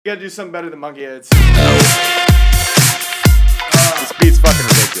You gotta do something better than monkey heads. This beat's fucking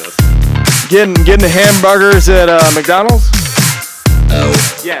ridiculous. Getting the hamburgers at McDonald's?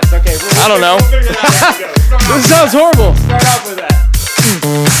 Yes, okay. I don't know. We'll figure that out. This sounds horrible. Start off with that.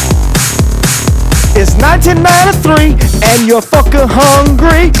 It's 1993 and you're fucking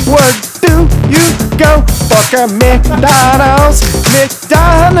hungry. Where do you go? Fucking McDonald's.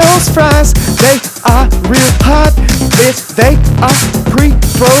 McDonald's fries, they are real hot. Bitch, they are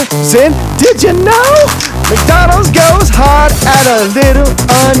pre-frozen. Did you know? McDonald's goes hard at a little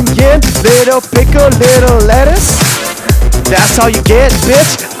onion, little pickle, little lettuce. That's all you get,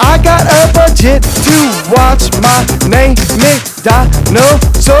 bitch. I got a budget to watch my name McDonald's,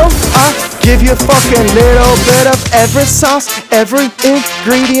 so I give you a fucking little bit of every sauce, every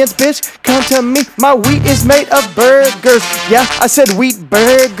ingredient, bitch. Come to me, my wheat is made of burgers. Yeah, I said wheat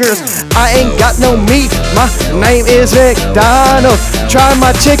burgers. I ain't got no meat, my name is McDonald's. Try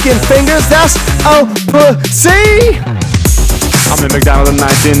my chicken fingers, that's oh pussy. I'm in McDonald's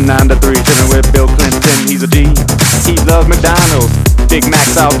in 1993, chillin' with Bill Clinton, he's a G. He loves McDonald's, Big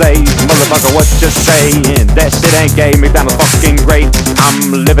Macs all day. Motherfucker, what you saying? That shit ain't gay, McDonald's fucking great.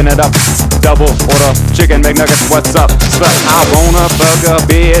 I'm living it up, double order chicken McNuggets, what's up? But I wanna fuck a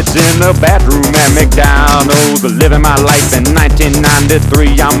bitch in the bathroom at McDonald's. Living my life in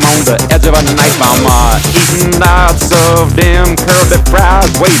 1993, I'm on the edge of a knife. I'm eating lots of them curly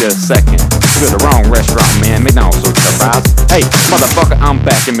fries. Wait a second, to the wrong restaurant, man. McDonald's so fries. Hey, motherfucker, I'm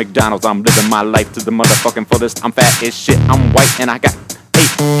back in McDonald's. I'm living my life to the motherfucking fullest. I'm fat as shit, I'm white, and I got 8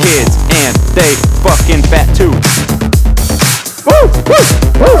 kids, and they fucking fat too. Woo, woo,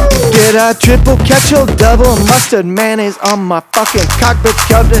 woo. Get a triple ketchup, double mustard, mayonnaise on my fucking cock, bitch.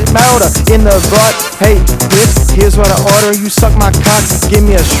 Cut it powder in the butt. Hey, bitch, here's what I order. You suck my cock, give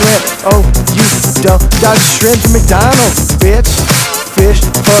me a shrimp. Oh, you don't got shrimp from McDonald's, bitch. Fish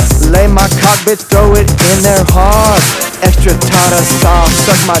fillet my cock, bitch. Throw it in there hard. Extra tartar sauce,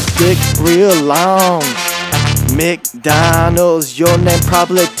 suck my dick real long. McDonald's, your name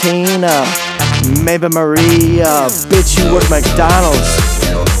probably Tina, maybe Maria. Bitch, you work McDonald's.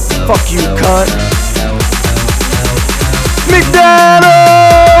 Fuck you, cunt.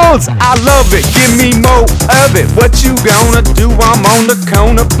 McDonald's, I love it, give me more of it. What you gonna do? I'm on the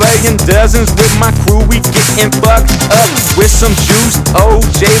corner playing dozens with my crew. We getting fucked up with some juice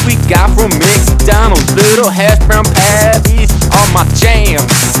OJ we got from McDonald's. Little hash brown patties on my jam.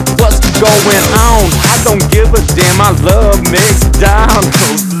 What's going on? I don't give a damn, I love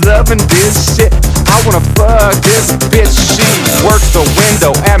McDonald's. Loving this shit, I wanna fuck this bitch. She works the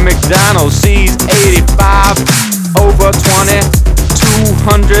window at McDonald's. She's 85, over 20,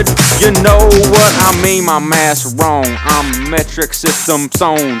 200. You know what I mean, my math's wrong. I'm metric system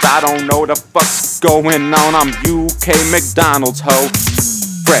zones. I don't know the fuck's going on. I'm UK McDonald's ho.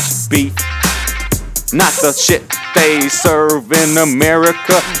 Fresh beef, not the shit they serve in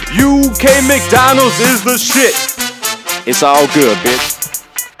America. UK McDonald's is the shit. It's all good, bitch.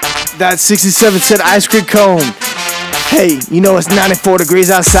 That 67-cent ice cream cone. Hey, you know it's 94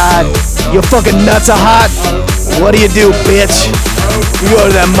 degrees outside. Your fucking nuts are hot. What do you do, bitch? You go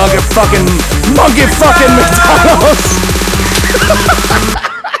to that monkey fucking McDonald's.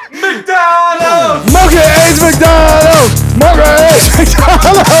 McDonald's! Monkey AIDS McDonald's. Monkey AIDS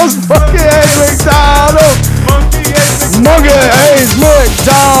McDonald's. Monkey AIDS McDonald's. Monkey AIDS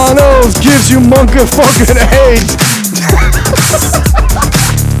McDonald's gives you monkey fucking AIDS.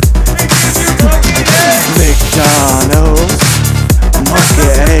 McDonald's, monkey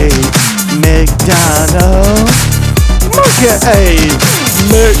AIDS, McDonald's, monkey AIDS,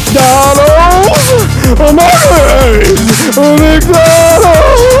 McDonald's, monkey AIDS,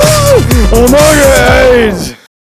 McDonald's, monkey AIDS.